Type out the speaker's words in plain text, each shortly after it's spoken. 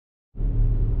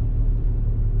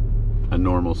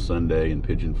normal Sunday in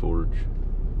Pigeon Forge.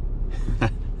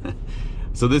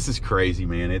 So this is crazy,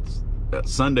 man. It's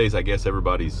Sundays, I guess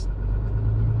everybody's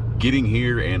getting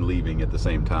here and leaving at the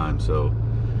same time. So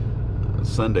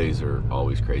Sundays are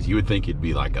always crazy. You would think it'd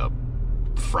be like a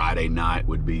Friday night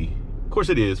would be. Of course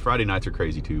it is. Friday nights are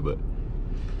crazy too, but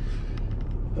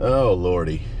oh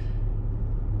lordy.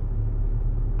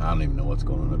 I don't even know what's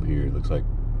going on up here. It looks like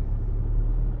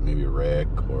maybe a wreck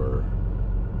or...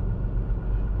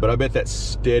 But I bet that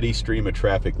steady stream of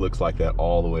traffic looks like that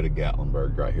all the way to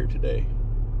Gatlinburg right here today.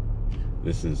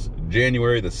 This is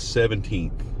January the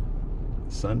 17th.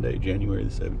 Sunday, January the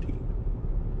 17th.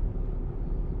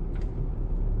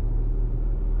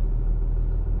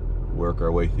 Work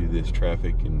our way through this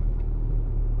traffic and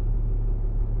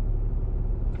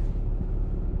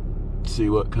see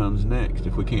what comes next.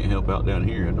 If we can't help out down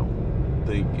here, I don't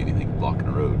think anything's blocking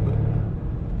the road, but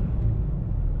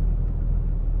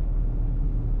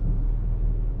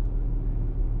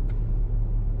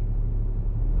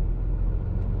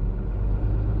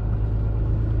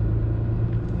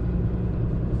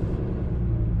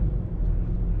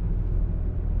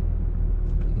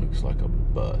looks like a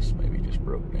bus maybe just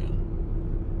broke down.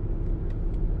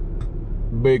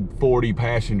 Big 40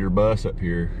 passenger bus up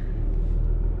here.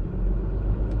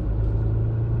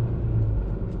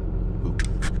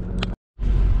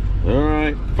 All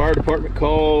right, fire department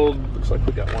called. Looks like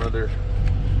we got one of their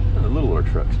littler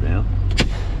trucks down.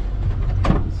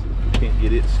 Let's see if we can't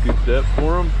get it scooped up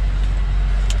for them.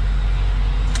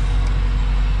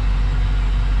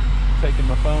 Taking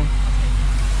my phone.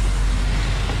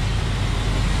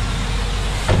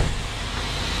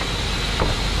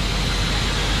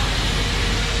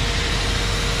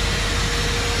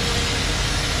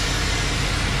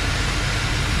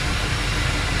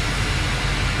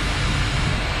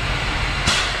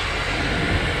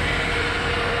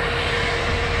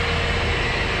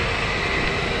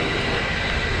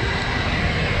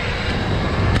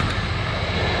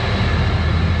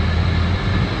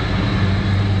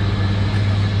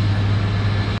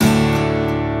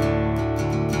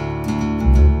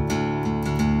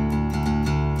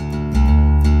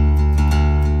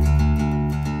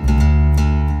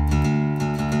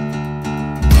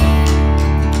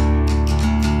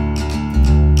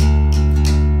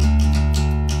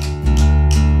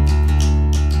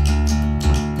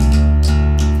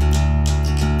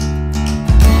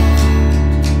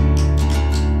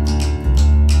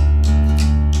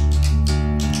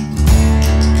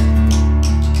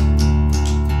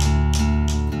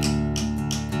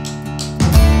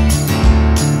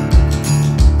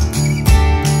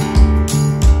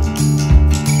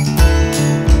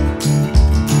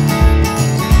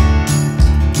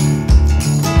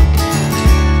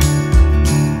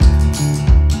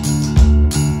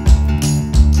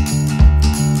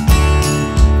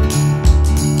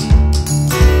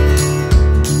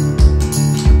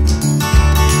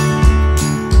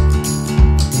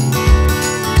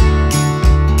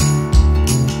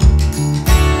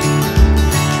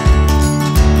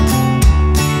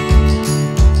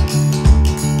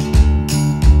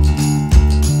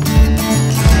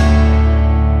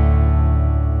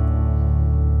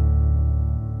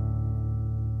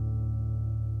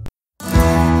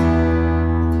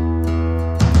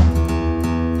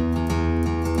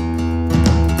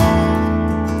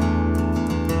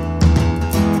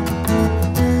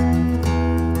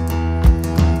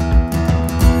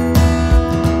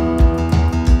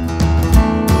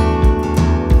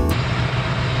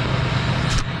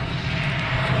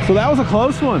 So that was a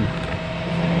close one.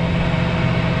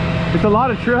 It's a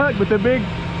lot of truck, but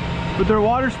their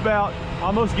water spout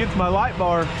almost gets my light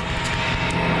bar.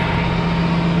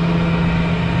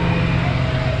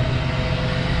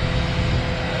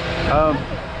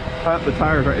 The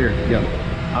tire's right here. Yeah,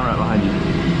 I'm right behind you.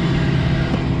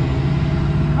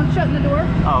 I'm shutting the door.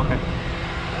 Oh, okay.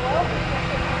 Hello?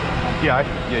 Yeah,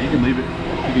 you can leave it.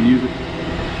 You can use it.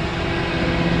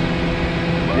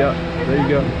 Yeah, there you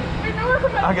go.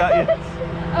 I got you.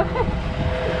 Okay.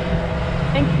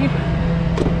 Thank you.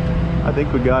 I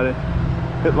think we got it.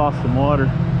 It lost some water.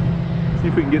 See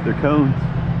if we can get their cones.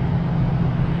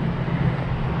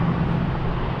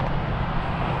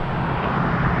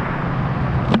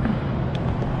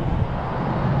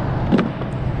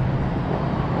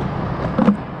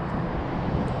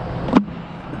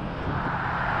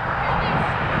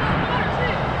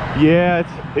 Yeah,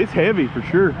 it's heavy for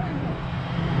sure.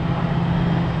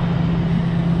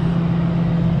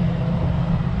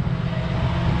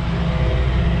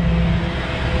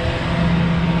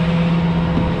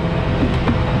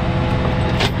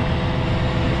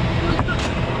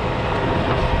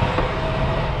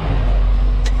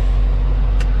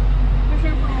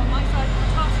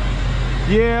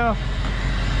 Yeah.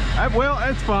 Well,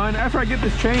 that's fine. After I get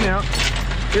this chain out,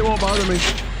 it won't bother me.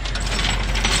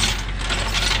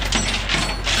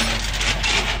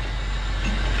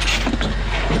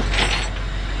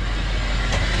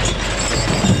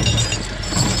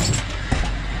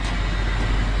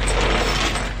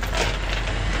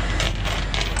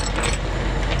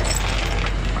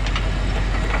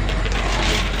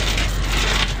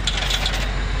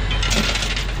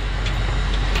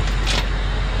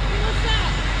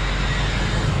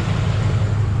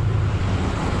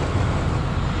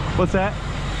 What's that?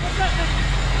 What's that?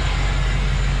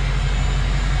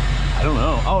 I don't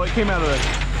know. Oh, it came out of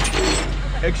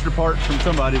the extra parts from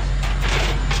somebody's.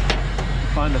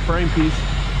 Find the frame piece.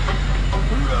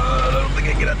 I don't think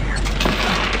I can get up here.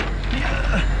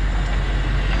 Yeah.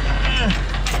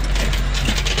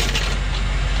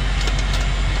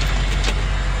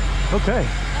 Okay.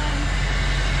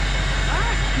 All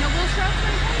right. No wheel straps or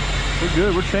anything? We're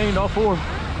good. We're chained all four.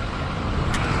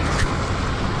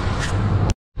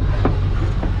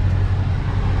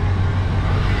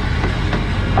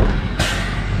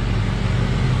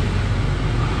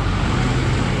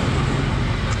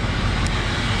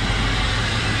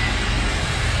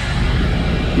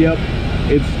 Yep,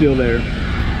 it's still there.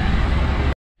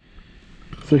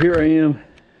 So here I am,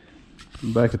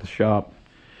 I'm back at the shop.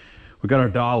 We got our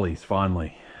dollies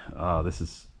finally. This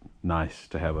is nice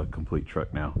to have a complete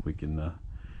truck now. We can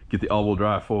get the all-wheel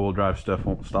drive, four-wheel drive stuff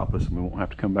won't stop us, and we won't have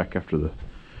to come back after the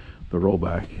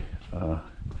rollback.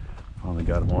 Finally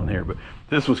got them on here, but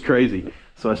this was crazy.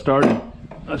 So I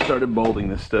started bolting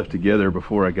this stuff together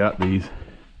before I got these.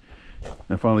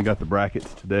 I finally got the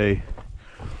brackets today.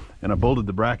 And I bolted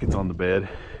the brackets on the bed.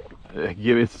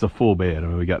 It's a full bed. I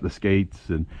mean, we got the skates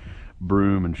and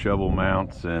broom and shovel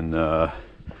mounts and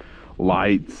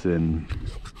lights and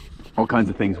all kinds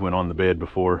of things went on the bed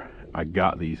before I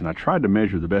got these. And I tried to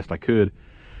measure the best I could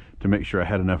to make sure I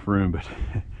had enough room, but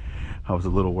I was a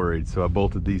little worried. So I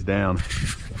bolted these down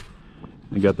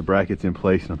and got the brackets in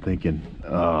place. And I'm thinking,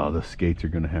 oh, the skates are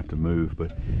gonna have to move.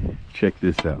 But check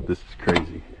this out. This is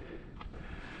crazy.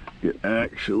 It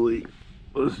actually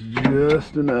was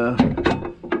just enough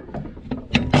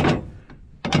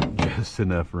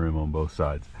room on both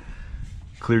sides.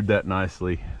 Cleared that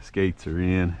nicely. Skates are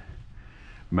in.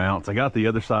 Mounts, I got the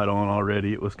other side on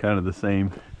already. It was kind of the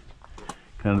same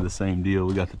deal.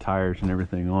 We got the tires and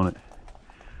everything on it,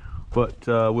 but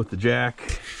with the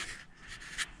jack,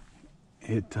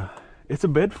 it's a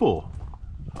bed full.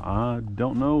 I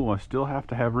don't know, I still have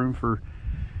to have room for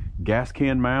gas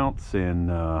can mounts,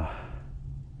 and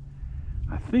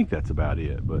I think that's about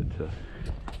it, but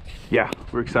yeah,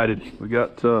 we're excited. We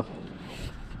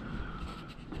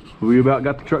about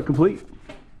got the truck complete.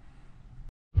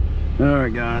 All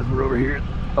right, guys, we're over here at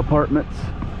apartments.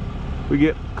 We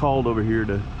get called over here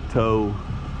to tow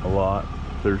a lot.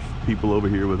 There's people over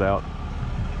here without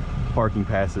parking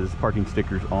passes, parking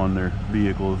stickers on their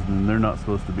vehicles, and they're not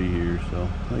supposed to be here, so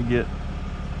they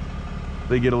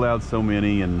get allowed so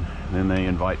many, and then they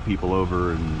invite people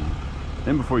over, and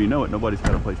then before you know it, nobody's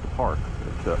got a place to park.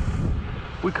 But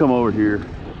we come over here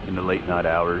in the late night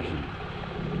hours and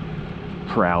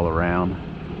prowl around,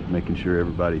 making sure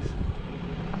everybody's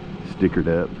stickered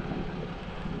up.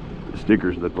 The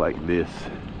stickers look like this.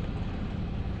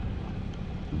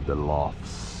 The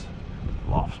lofts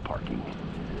parking.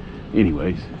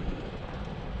 Anyways,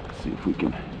 let's see if we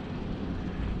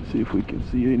can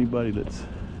see anybody that's.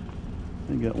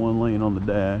 I got one laying on the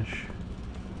dash.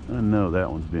 I know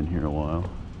that one's been here a while.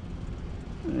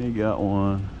 They got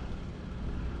one.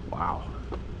 Wow,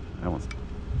 that one's.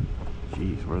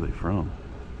 Jeez, where are they from?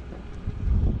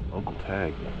 Local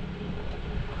tag.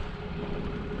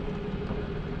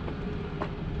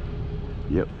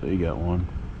 Yep, they got one.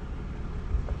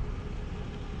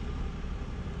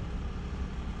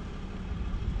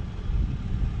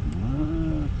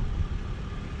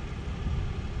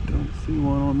 Don't see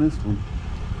one on this one.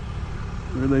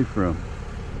 Where are they from?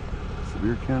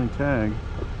 Sevier County tag.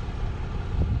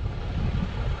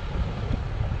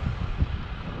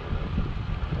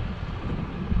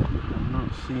 I'm not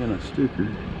seeing a sticker.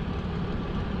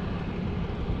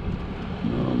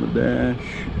 Not on the dash.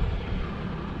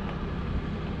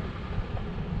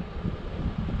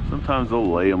 Sometimes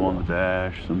they'll lay them on the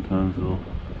dash, sometimes they'll.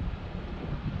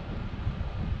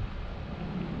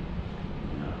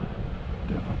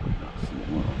 Definitely not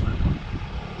seeing one on that one.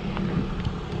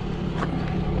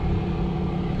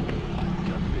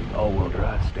 Got the big all-wheel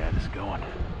drive status going.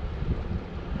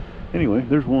 Anyway,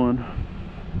 there's one.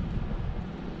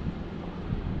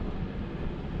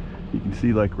 You can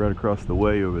see, like, right across the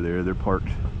way over there, they're parked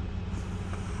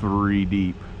 3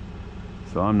 deep.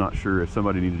 So I'm not sure if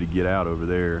somebody needed to get out over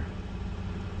there,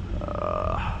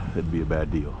 it'd be a bad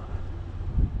deal.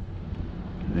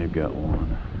 They've got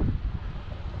one.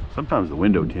 Sometimes the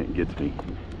window tint gets me.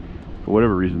 For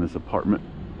whatever reason, this apartment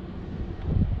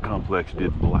complex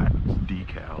did black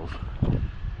decals.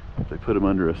 If they put them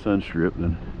under a sun strip,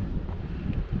 then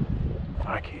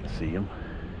I can't see them.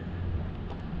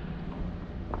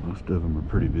 Most of them are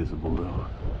pretty visible though.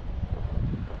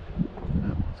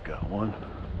 That one's got one.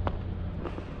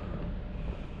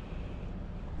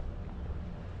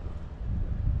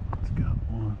 It's got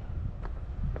one.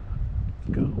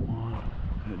 It's got one.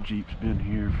 That Jeep's been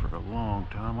here for a long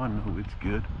time. I know it's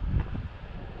good.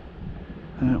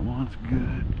 That one's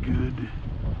good.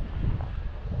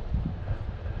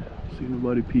 See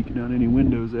nobody peeking out any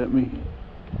windows at me.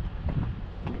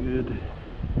 Good.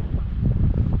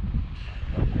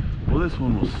 Well, this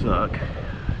one will suck.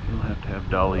 You'll have to have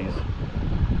dollies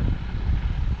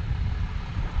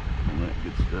and that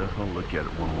good stuff. I'll look at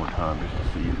it one more time just to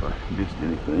see if I missed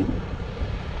anything.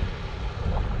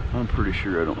 I'm pretty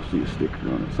sure I don't see a sticker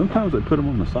on it. Sometimes they put them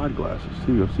on the side glasses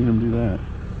too. I've seen them do that.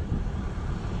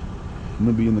 I'm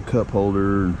gonna be in the cup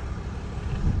holder and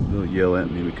they'll yell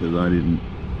at me because I didn't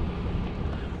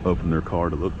open their car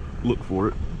to look for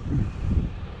it.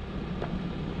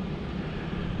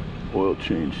 Oil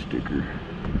change sticker.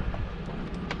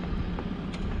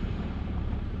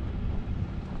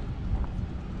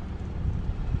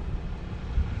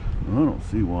 I don't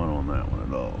see one on that one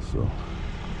at all, so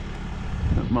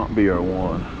that might be our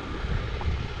one.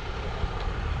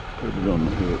 Put it on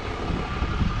the hook.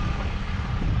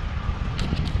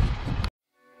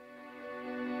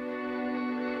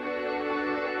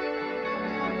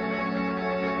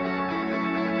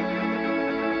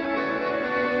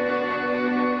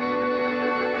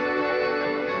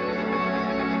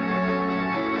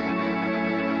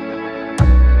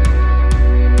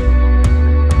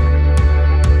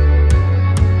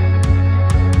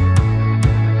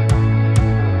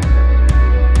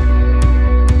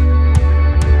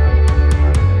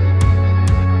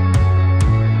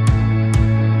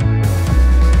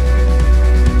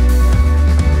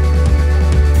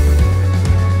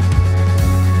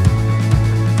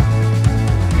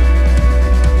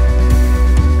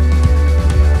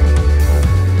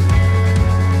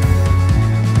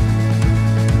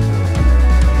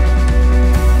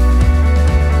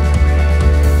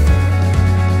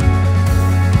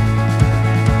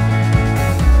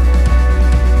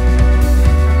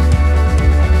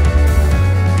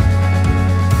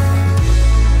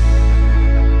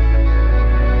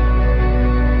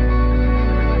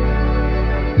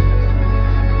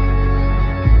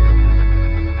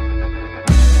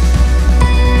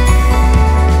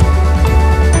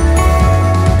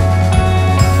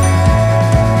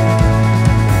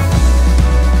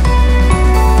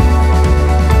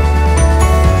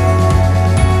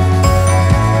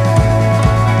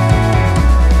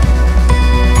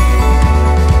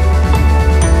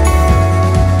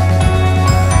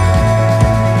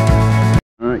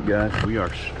 Guys, we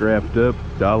are strapped up,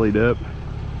 dollied up,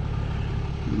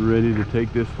 ready to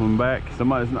take this one back.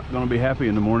 Somebody's not going to be happy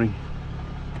in the morning.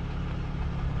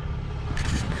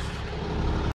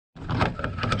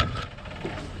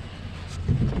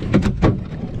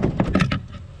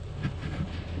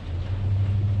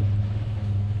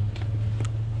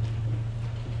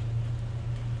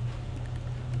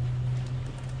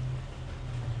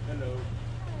 Hello.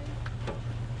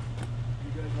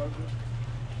 You guys are good?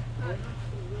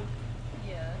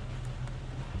 Yeah.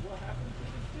 What happened to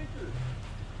the sticker?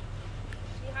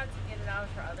 She had to get it out of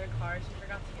her other car. She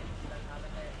forgot to get stuff out of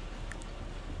it.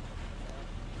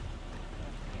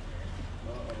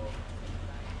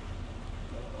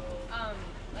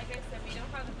 Like I said, we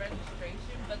don't have the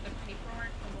registration, but the